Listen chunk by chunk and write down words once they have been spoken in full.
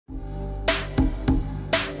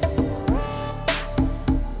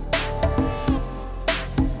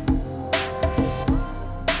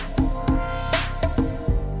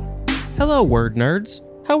Hello, word nerds.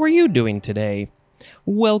 How are you doing today?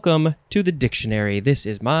 Welcome to the dictionary. This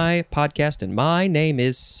is my podcast, and my name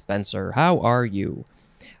is Spencer. How are you?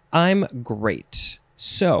 I'm great.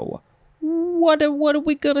 So, what are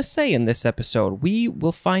we going to say in this episode? We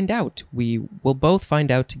will find out. We will both find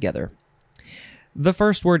out together. The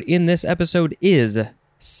first word in this episode is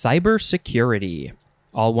cybersecurity.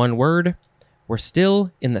 All one word. We're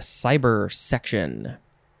still in the cyber section.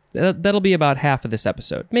 That'll be about half of this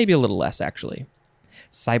episode. Maybe a little less, actually.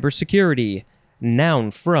 Cybersecurity.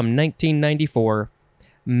 Noun from 1994.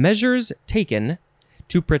 Measures taken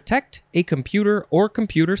to protect a computer or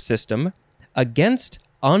computer system against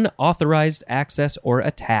unauthorized access or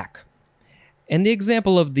attack. And the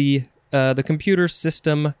example of the computer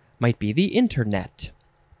system might be the internet.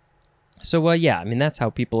 So, that's how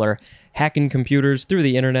people are hacking computers through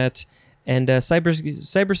the internet. And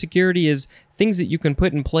cybersecurity is things that you can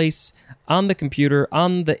put in place on the computer,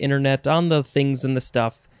 on the internet, on the things and the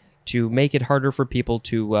stuff to make it harder for people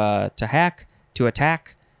to hack, to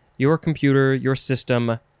attack your computer, your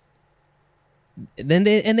system.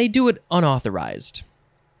 They do it unauthorized.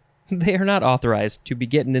 They are not authorized to be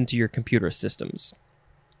getting into your computer systems.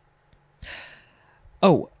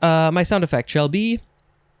 Oh, my sound effect shall be...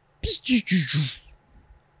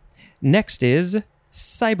 Next is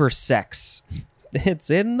cybersex. It's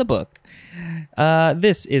in the book.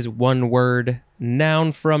 This is one word,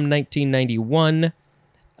 noun from 1991.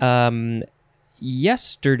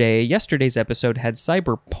 Yesterday's episode had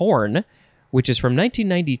cyber porn, which is from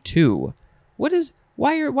 1992.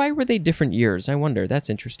 Why were they different years? I wonder. That's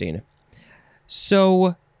interesting.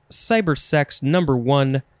 So, cybersex, number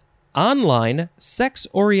one, online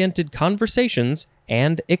sex-oriented conversations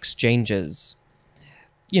and exchanges.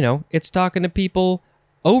 You know, it's talking to people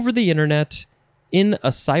over the internet in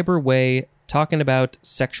a cyber way, talking about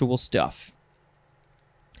sexual stuff.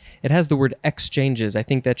 It has the word exchanges. I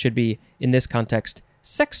think that should be, in this context,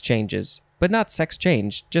 sex changes, but not sex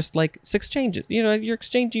change, just like sex changes. You know, you're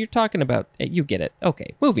exchanging, you're talking about, you get it.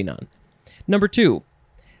 Okay, moving on. Number two,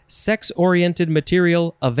 sex-oriented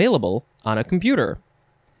material available on a computer.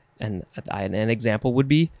 And an example would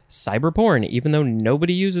be cyber porn, even though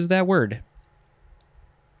nobody uses that word.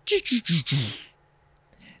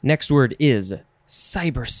 Next word is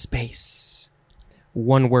cyberspace.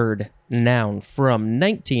 One word, noun from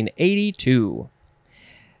 1982.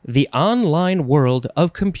 The online world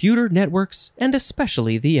of computer networks and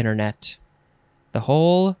especially the internet. The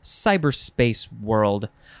whole cyberspace world.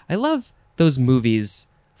 I love those movies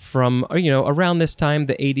from, around this time,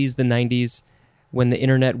 the 80s, the 90s, when the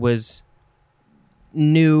internet was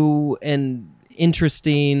new and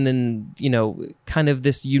interesting and, kind of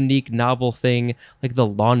this unique novel thing, like The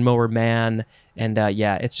Lawnmower Man. And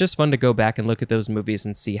it's just fun to go back and look at those movies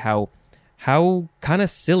and see how kind of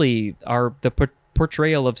silly the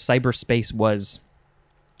portrayal of cyberspace was.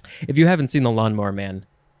 If you haven't seen The Lawnmower Man,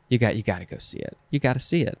 you got to go see it. You got to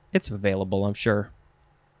see it. It's available, I'm sure.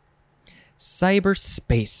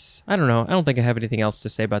 Cyberspace. I don't know. I don't think I have anything else to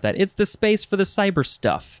say about that. It's the space for the cyber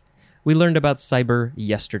stuff. We learned about cyber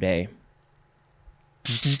yesterday.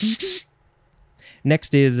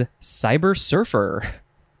 Next is cyber surfer.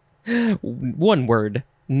 One word,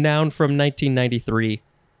 noun from 1993.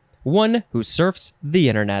 One who surfs the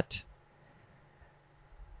internet.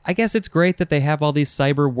 I guess it's great that they have all these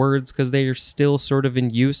cyber words because they are still sort of in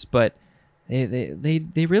use, but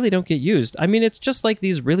they really don't get used. I mean, it's just like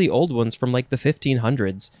these really old ones from like the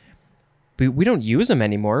 1500s. We don't use them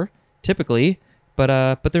anymore, typically,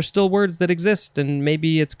 but there's still words that exist, and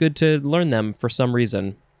maybe it's good to learn them for some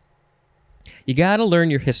reason. You gotta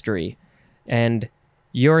learn your history, and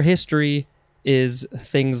your history is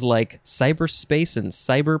things like cyberspace and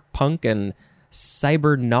cyberpunk and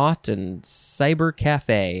cybernaut and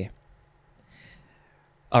cybercafe.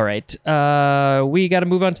 All right, we got to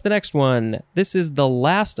move on to the next one. This is the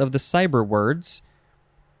last of the cyber words.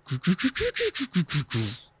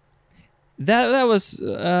 That was,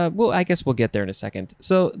 well, I guess we'll get there in a second.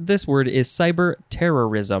 So this word is cyber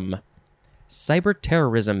terrorism. Cyber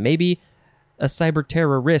terrorism. Maybe a cyber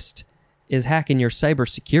terrorist is hacking your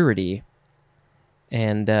cybersecurity,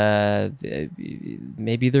 and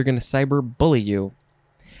maybe they're going to cyber bully you.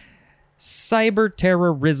 Cyber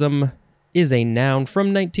terrorism is a noun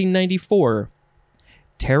from 1994.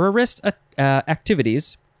 Terrorist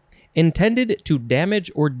activities intended to damage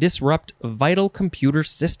or disrupt vital computer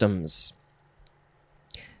systems.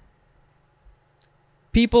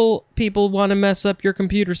 People want to mess up your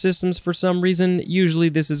computer systems for some reason. Usually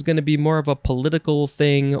this is going to be more of a political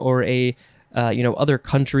thing or other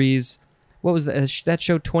countries. What was that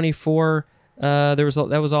show 24?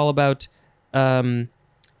 That was all about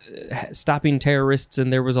stopping terrorists,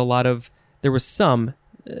 and there was some,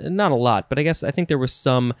 not a lot, but I think there was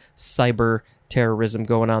some cyber terrorism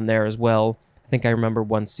going on there as well. I think I remember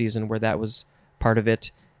one season where that was part of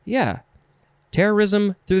it. Yeah,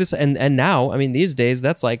 terrorism through this, and now, I mean, these days,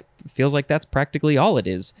 feels like that's practically all it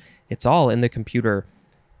is. It's all in the computer,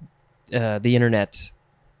 the internet,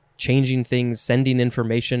 changing things, sending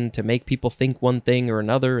information to make people think one thing or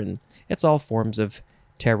another, and it's all forms of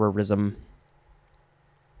terrorism.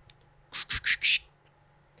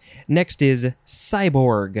 Next is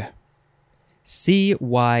cyborg.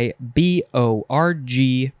 Cyborg,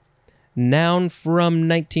 noun from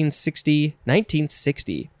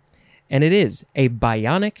 1960, and it is a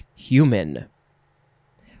bionic human.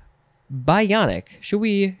 Bionic. Should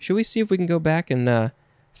we see if we can go back and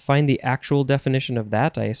find the actual definition of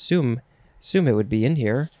that? I assume it would be in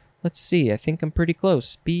here. Let's see. I think I'm pretty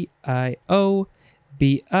close. B-I-O.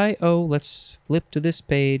 Let's flip to this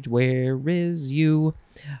page. Where is you?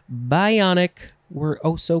 Bionic. We're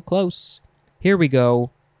oh so close. Here we go.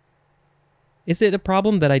 Is it a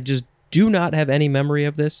problem that I just do not have any memory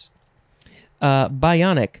of this?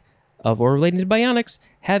 Bionic, of or relating to bionics,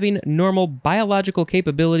 having normal biological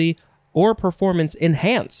capability or performance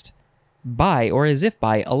enhanced by or as if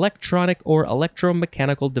by electronic or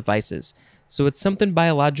electromechanical devices. So it's something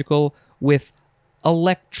biological with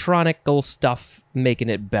electronical stuff making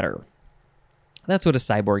it better. That's what a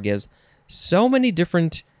cyborg is. So many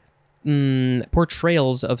different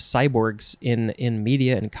portrayals of cyborgs in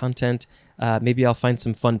media and content. Maybe I'll find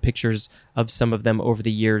some fun pictures of some of them over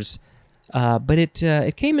the years. But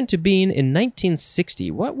it came into being in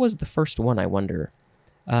 1960. What was the first one, I wonder?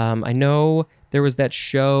 I know there was that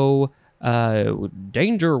show,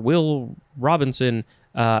 Danger Will Robinson.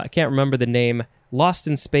 I can't remember the name. Lost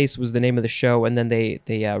in Space was the name of the show, and then they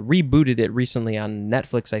rebooted it recently on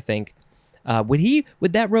Netflix, I think.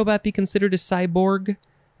 Would that robot be considered a cyborg?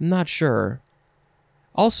 I'm not sure.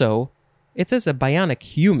 Also, it says a bionic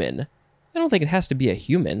human. I don't think it has to be a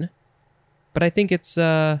human, but I think it's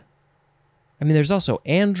there's also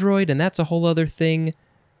Android, and that's a whole other thing.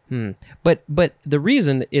 But the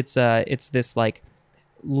reason it's this like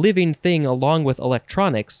living thing along with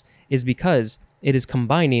electronics is because it is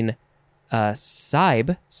combining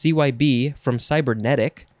CYB from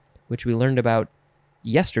cybernetic, which we learned about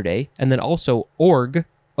yesterday, and then also org,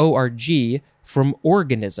 O-R-G, from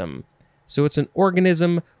organism. So it's an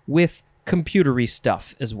organism with computery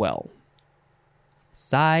stuff as well.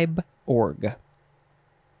 Cyborg.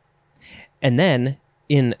 And then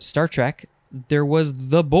in Star Trek, there was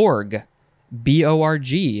the Borg,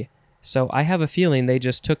 B-O-R-G. So I have a feeling they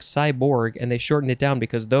just took cyborg and they shortened it down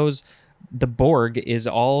because the Borg is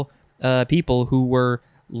all people who were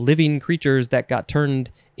living creatures that got turned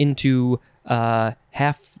into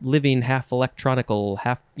half living, half electronical,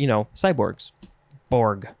 half, cyborgs.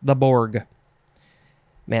 The Borg.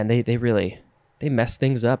 Man, they really messed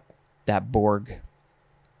things up, that Borg.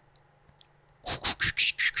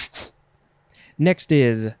 Next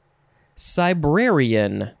is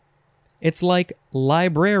cybrarian. It's like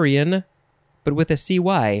librarian, but with a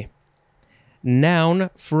CY. Noun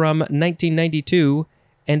from 1992,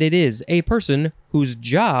 and it is a person whose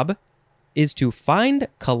job is to find,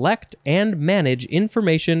 collect, and manage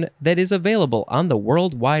information that is available on the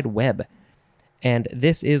World Wide Web. And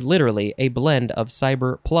this is literally a blend of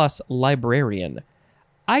cyber plus librarian.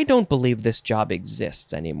 I don't believe this job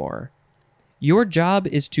exists anymore. Your job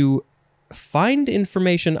is to find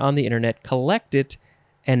information on the internet, collect it,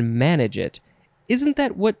 and manage it. Isn't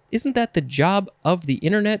that the job of the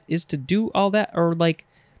internet, is to do all that? Or like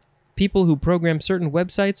people who program certain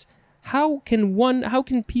websites, how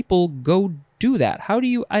can people go do that?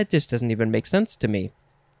 It just doesn't even make sense to me.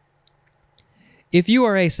 If you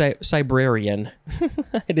are a cybrarian,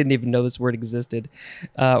 I didn't even know this word existed,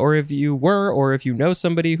 or if you were, or if you know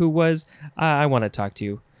somebody who was, I want to talk to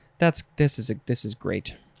you. This is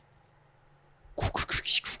great.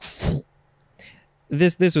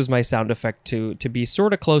 This was my sound effect to be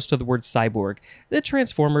sort of close to the word cyborg. The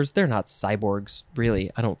Transformers, they're not cyborgs,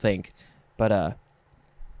 really, I don't think. But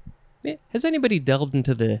has anybody delved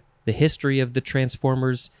into the history of the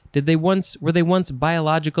Transformers? Were they once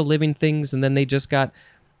biological living things, and then they just got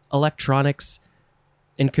electronics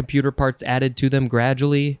and computer parts added to them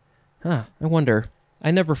gradually? I wonder.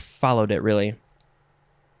 I never followed it, really.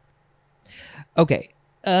 Okay.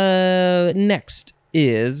 Next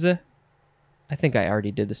is... I think I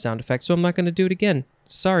already did the sound effect, so I'm not going to do it again.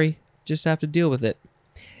 Sorry. Just have to deal with it.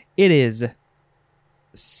 It is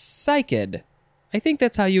cycad. I think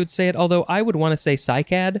that's how you would say it, although I would want to say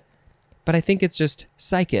cycad, but I think it's just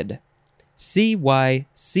cycad. C-Y-C-A-D.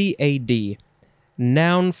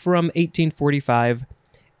 Noun from 1845.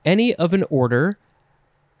 Any of an order,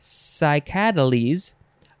 cycadales,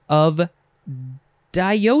 of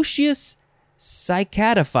dioecious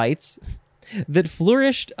cycadophytes that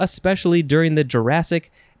flourished especially during the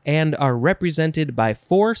Jurassic and are represented by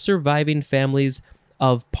 4 surviving families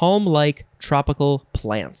of palm-like tropical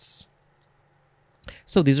plants.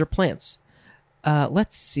 So these are plants.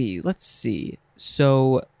 Let's see.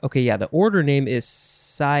 So, okay, yeah, the order name is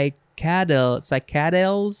cycadales,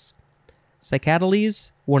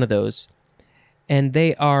 one of those. And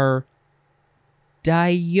they are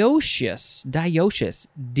dioecious, Dioecious.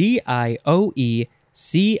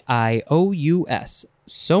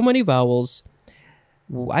 So many vowels.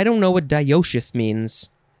 I don't know what dioecious means.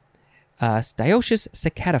 Dioecious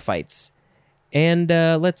cycadophytes. And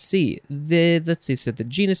let's see. So the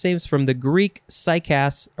genus names from the Greek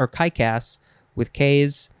cycas or kykas with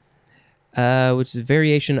K's, which is a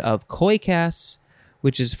variation of koikas,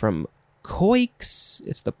 which is from koiks.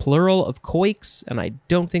 It's the plural of koiks, and I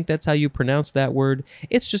don't think that's how you pronounce that word.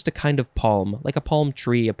 It's just a kind of palm, like a palm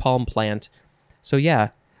tree, a palm plant. So yeah,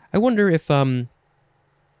 I wonder if there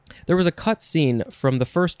was a cut scene from the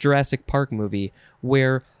first Jurassic Park movie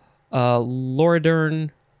where Laura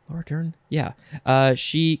Dern, yeah,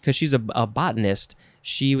 because she's a botanist,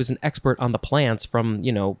 she was an expert on the plants from,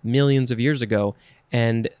 millions of years ago,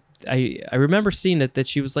 and I remember seeing it that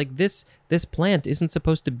she was like, this plant isn't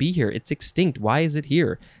supposed to be here. It's extinct. Why is it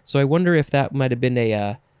here? So I wonder if that might have been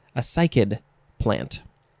a cycad plant.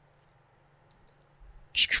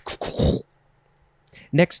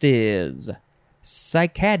 Next is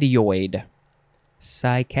cycadioid.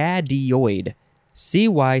 Cycadioid.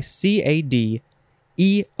 Cycadioid.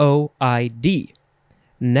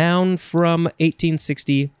 Noun from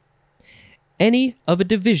 1860. Any of a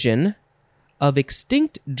division of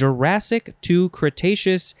extinct Jurassic to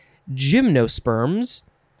Cretaceous gymnosperms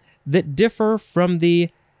that differ from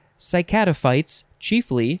the cycadophytes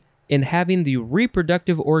chiefly in having the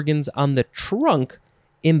reproductive organs on the trunk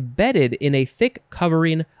embedded in a thick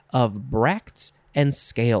covering of bracts and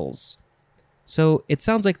scales. So it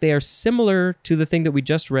sounds like they are similar to the thing that we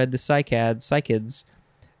just read, the cycads,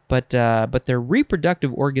 but their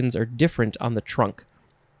reproductive organs are different on the trunk.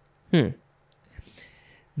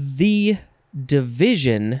 The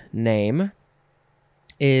division name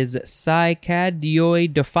is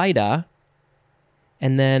Cycadioidophyta,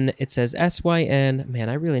 and then it says SYN. Man,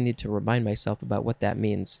 I really need to remind myself about what that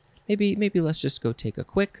means. Maybe let's just go take a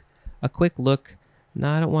quick look. No,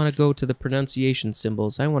 I don't want to go to the pronunciation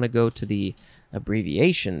symbols. I want to go to the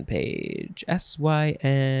abbreviation page.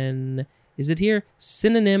 SYN. Is it here?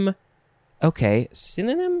 Synonym. Okay,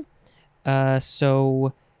 synonym.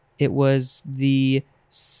 So it was the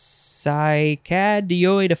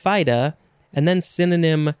Cycadioidophyta, and then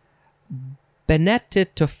synonym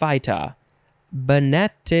Benetitophyta.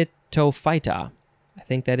 Benetitophyta. I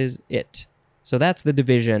think that is it. So that's the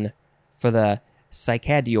division for the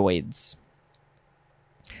cycadioids.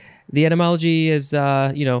 The etymology is,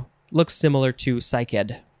 looks similar to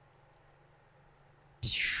cycad.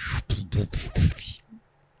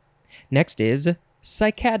 Next is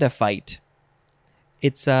cycadophyte.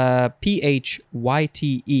 It's Pyte.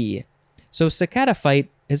 So cycadophyte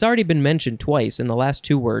has already been mentioned twice in the last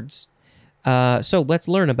 2 words. So let's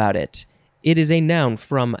learn about it. It is a noun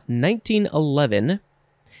from 1911.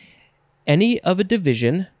 Any of a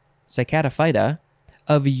division, cycadophyta,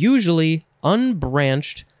 of usually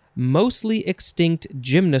unbranched, mostly extinct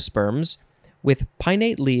gymnosperms with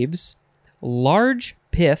pinnate leaves, large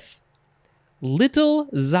pith, little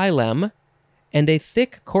xylem, and a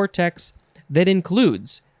thick cortex that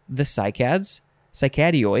includes the cycads,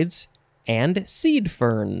 cycadioids, and seed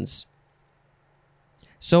ferns.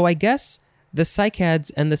 So I guess the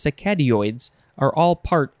cycads and the cycadioids are all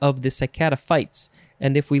part of the cycadophytes.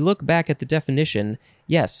 And if we look back at the definition,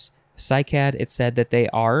 yes, cycad, it said that they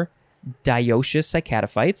are dioecious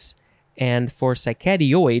cycadophytes. And for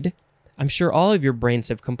cycadioid, I'm sure all of your brains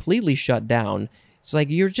have completely shut down. It's like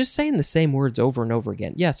you're just saying the same words over and over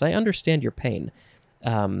again. Yes, I understand your pain.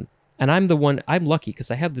 And I'm lucky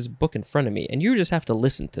because I have this book in front of me, and you just have to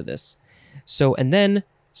listen to this. So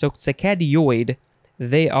cycadioid,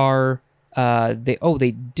 they are,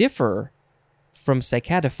 they differ from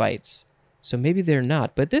cycadophytes. So maybe they're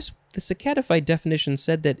not. But the cycadophyte definition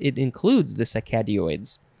said that it includes the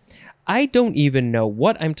cycadioids. I don't even know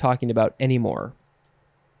what I'm talking about anymore.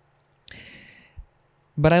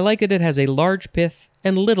 But I like it has a large pith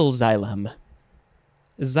and little xylem.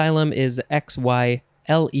 Xylem is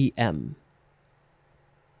XYLEM.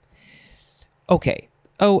 Okay,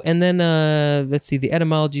 Oh, and then let's see. The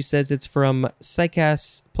etymology says it's from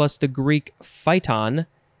cycas plus the Greek phyton.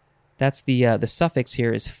 That's the suffix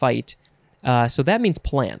here is phyte. So that means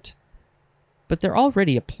plant. But they're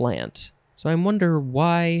already a plant. So I wonder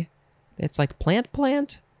why it's like plant.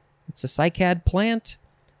 It's a cycad plant.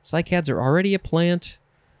 Cycads are already a plant.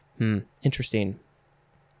 Interesting.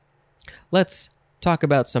 Let's talk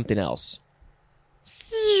about something else.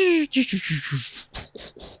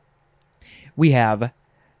 We have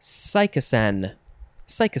cyclazocine.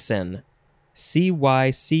 Cyclazocine.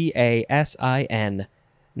 Cyclazine.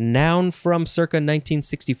 Noun from circa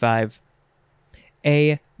 1965.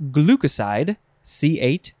 A glucoside,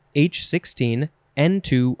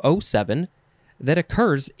 C8H16N2O7, that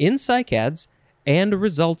occurs in cycads and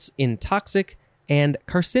results in toxic and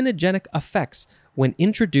carcinogenic effects when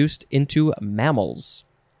introduced into mammals.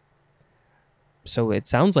 So it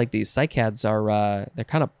sounds like these cycads are they're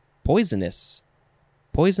kind of poisonous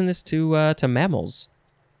to mammals.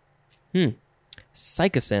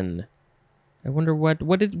 Cyclazine. I wonder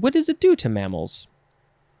what does it do to mammals?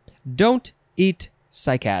 Don't eat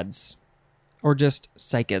cycads, or just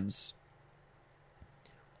cycads.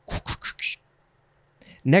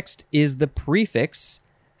 Next is the prefix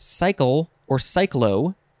cycle or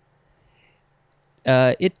cyclo.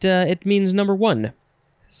 It means number 1,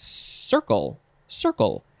 circle,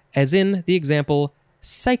 as in the example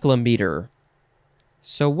cyclometer.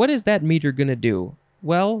 So what is that meter gonna do?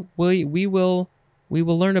 Well, we will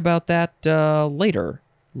learn about that later.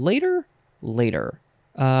 Later.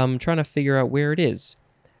 Trying to figure out where it is.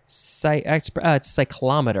 It's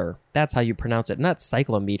cyclometer. That's how you pronounce it. Not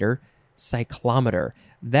cyclometer. Cyclometer.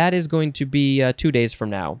 That is going to be 2 days from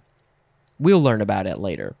now. We'll learn about it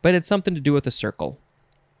later. But it's something to do with a circle.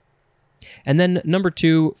 And then number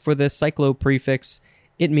 2 for the cyclo prefix,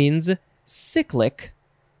 it means cyclic.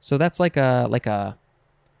 So that's like a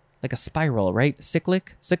spiral, right?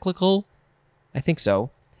 Cyclical. I think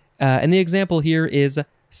so. And the example here is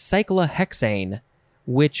cyclohexane,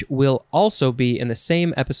 which will also be in the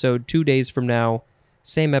same episode 2 days from now,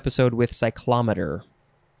 same episode with cyclometer.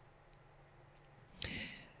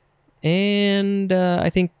 And I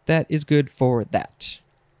think that is good for that.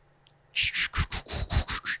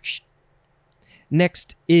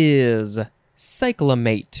 Next is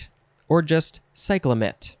cyclamate, or just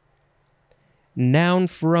cyclamet. Noun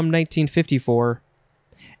from 1954.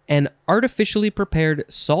 An artificially prepared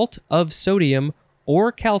salt of sodium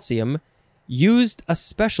or calcium used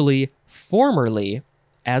especially formerly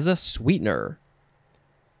as a sweetener.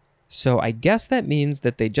 So I guess that means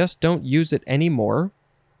that they just don't use it anymore.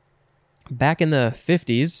 Back in the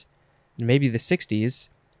 50s, maybe the 60s,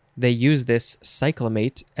 they used this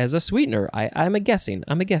cyclamate as a sweetener. I'm guessing.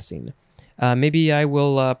 Maybe I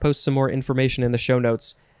will post some more information in the show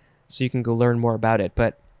notes so you can go learn more about it.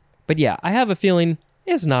 But yeah, I have a feeling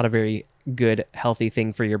it's not a very good, healthy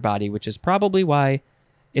thing for your body, which is probably why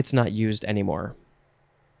it's not used anymore.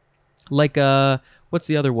 Like, what's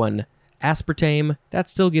the other one? Aspartame. That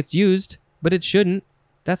still gets used, but it shouldn't.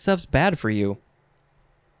 That stuff's bad for you.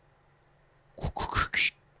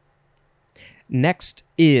 Next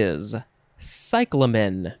is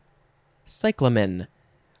cyclamen. Cyclamen,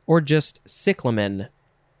 or just cyclamen.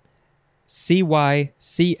 Cyclamen,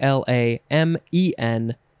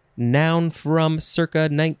 noun from circa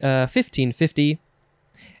 1550.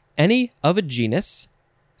 Any of a genus,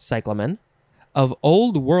 cyclamen, of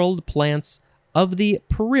old world plants of the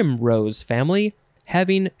primrose family,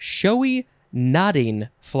 having showy nodding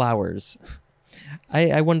flowers.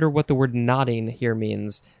 I wonder what the word nodding here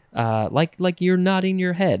means. Like you're nodding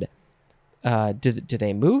your head. Do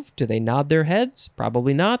they move? Do they nod their heads?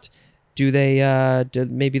 Probably not. Do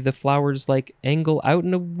maybe the flowers like angle out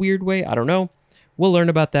in a weird way? I don't know. We'll learn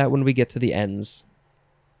about that when we get to the ends.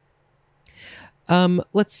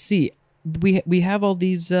 Let's see. We have all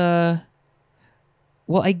these. Well,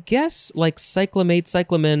 I guess like cyclamate,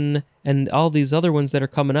 cyclamen, and all these other ones that are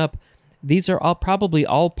coming up. These are all probably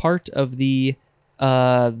all part of this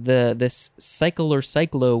cycle or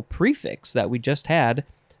cyclo prefix that we just had,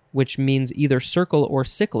 which means either circle or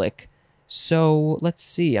cyclic. So let's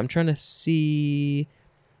see. I'm trying to see.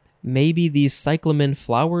 Maybe these cyclamen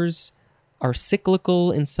flowers are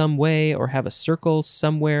cyclical in some way or have a circle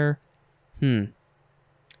somewhere.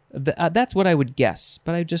 That's what I would guess,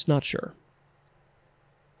 but I'm just not sure.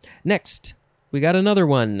 Next, we got another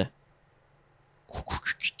one.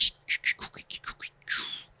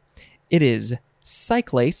 It is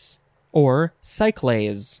cyclase or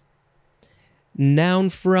cyclase. Noun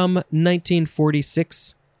from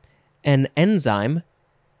 1946. An enzyme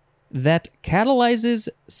that catalyzes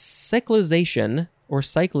cyclazation or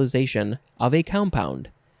cyclization of a compound.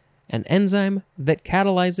 An enzyme that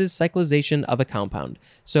catalyzes cyclization of a compound.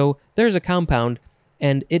 So there's a compound,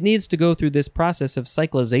 and it needs to go through this process of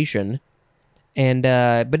cyclization, and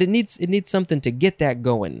but it needs something to get that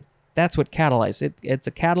going. That's what catalyzes it. It's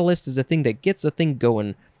a catalyst is a thing that gets a thing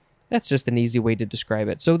going. That's just an easy way to describe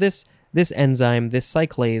it. So this enzyme, this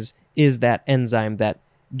cyclase, is that enzyme that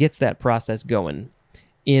gets that process going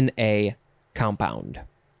in a compound.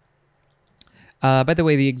 By the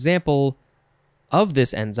way, the example of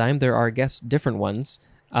this enzyme, there are, I guess, different ones.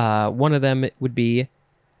 One of them would be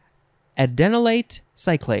adenylate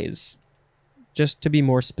cyclase, just to be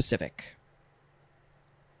more specific.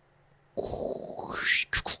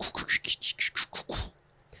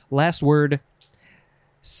 Last word,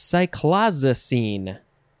 cyclazocine.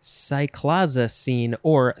 Cyclazocine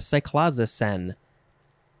or cyclazocine.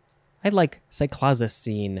 I like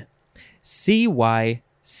cyclazocine. CYCLAZOCINE.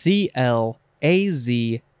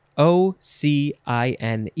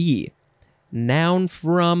 Noun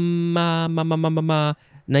from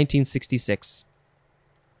 1966.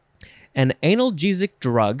 An analgesic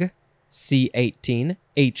drug,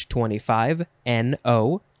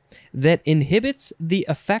 C18H25NO, that inhibits the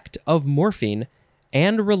effect of morphine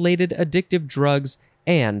and related addictive drugs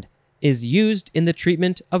and is used in the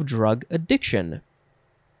treatment of drug addiction.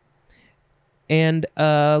 And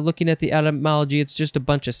looking at the etymology, it's just a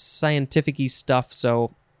bunch of scientific-y stuff,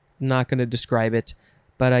 so I'm not going to describe it.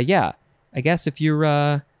 But yeah, I guess if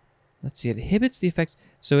you're, let's see, it inhibits the effects.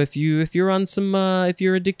 So if you're on some, if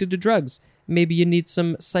you're addicted to drugs, maybe you need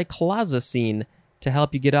some cyclazocine to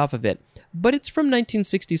help you get off of it. But it's from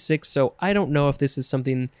 1966, so I don't know if this is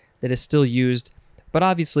something that is still used. But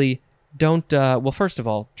obviously, don't, well, first of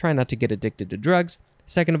all, try not to get addicted to drugs.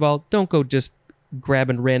 Second of all, don't go just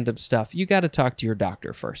grabbing random stuff. You got to talk to your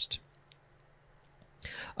doctor first.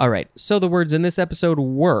 All right, so the words in this episode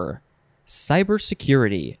were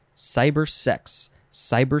cybersecurity, cybersex,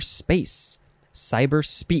 cyberspace,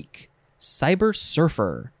 cyberspeak,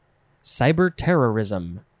 cybersurfer,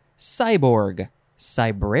 cyberterrorism, cyborg,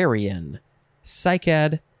 cybrarian,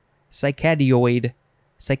 cycad, cycadioid,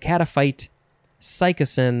 cycadophyte,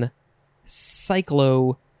 cyclazocine,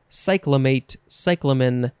 cyclo, cyclamate,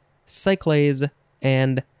 cyclamen, cyclase,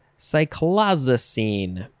 and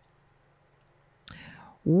cyclazocine.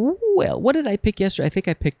 Well, what did I pick yesterday? I think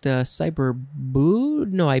I picked I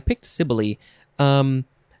picked Sibylle.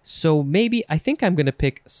 So maybe, I think I'm going to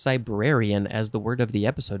pick cybrarian as the word of the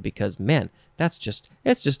episode because, man, it's just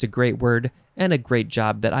a great word and a great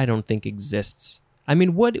job that I don't think exists. I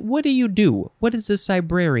mean, what do you do? What does a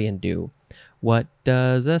cybrarian do? What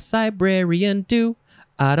does a cybrarian do?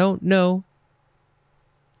 I don't know.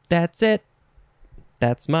 That's it.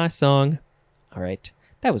 That's my song. All right.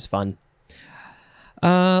 That was fun.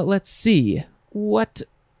 Let's see. What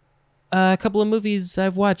a couple of movies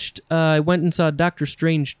I've watched. I went and saw Doctor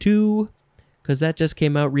Strange 2 because that just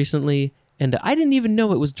came out recently. And I didn't even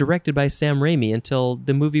know it was directed by Sam Raimi until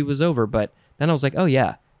the movie was over. But then I was like, oh,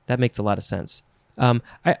 yeah, that makes a lot of sense. I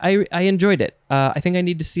enjoyed it. I think I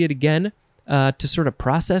need to see it again to sort of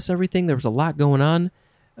process everything. There was a lot going on.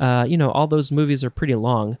 All those movies are pretty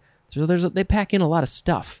long. So they pack in a lot of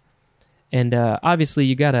stuff. And obviously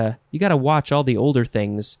you gotta watch all the older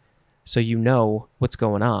things so you know what's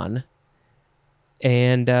going on.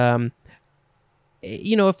 And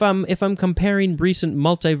if I'm comparing recent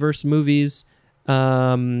multiverse movies,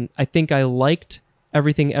 I think I liked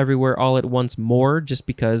Everything Everywhere All at Once more just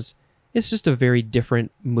because it's just a very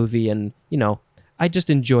different movie and, I just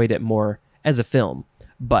enjoyed it more as a film.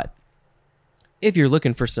 But if you're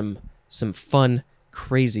looking for some fun,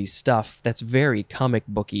 crazy stuff that's very comic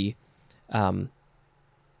booky,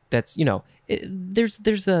 that's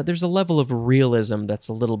there's a level of realism that's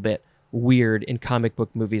a little bit weird in comic book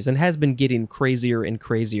movies and has been getting crazier and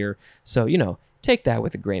crazier. So take that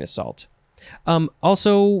with a grain of salt.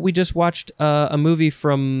 Also, we just watched a movie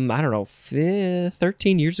from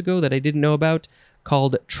 13 years ago that I didn't know about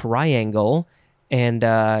called Triangle, and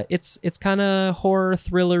it's kind of horror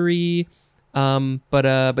thrillery.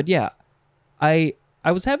 But yeah, I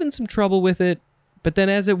was having some trouble with it. But then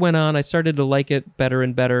as it went on, I started to like it better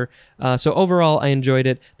and better. So overall, I enjoyed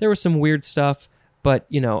it. There was some weird stuff, but,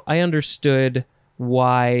 I understood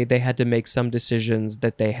why they had to make some decisions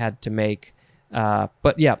that they had to make.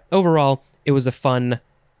 But yeah, overall, it was a fun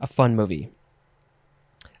movie.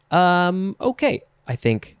 Okay, I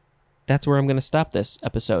think that's where I'm going to stop this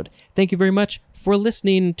episode. Thank you very much for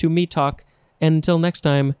listening to me talk. And until next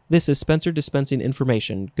time, this is Spencer dispensing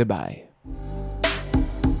information. Goodbye.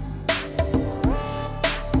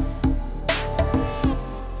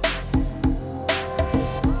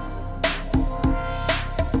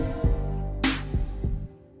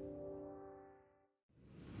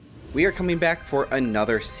 We are coming back for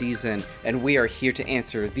another season, and we are here to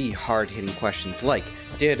answer the hard-hitting questions like,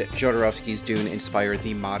 did Jodorowsky's Dune inspire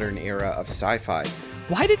the modern era of sci-fi?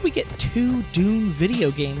 Why did we get 2 Dune video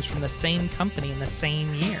games from the same company in the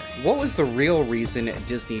same year? What was the real reason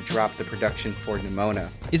Disney dropped the production for Nimona?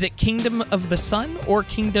 Is it Kingdom of the Sun or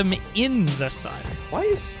Kingdom in the Sun? Why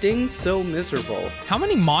is Sting so miserable? How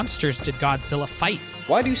many monsters did Godzilla fight?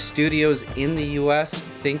 Why do studios in the US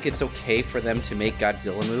think it's okay for them to make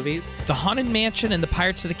Godzilla movies? The Haunted Mansion and the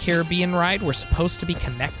Pirates of the Caribbean ride were supposed to be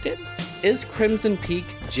connected? Is Crimson Peak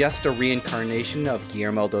just a reincarnation of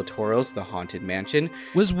Guillermo del Toro's The Haunted Mansion?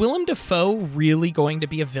 Was Willem Dafoe really going to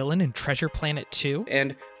be a villain in Treasure Planet 2?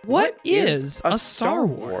 And what is a Star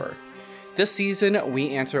War? This season,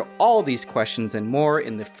 we answer all these questions and more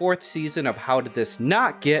in the 4th season of How Did This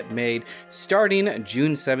Not Get Made, starting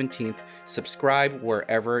June 17th. Subscribe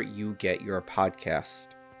wherever you get your podcasts.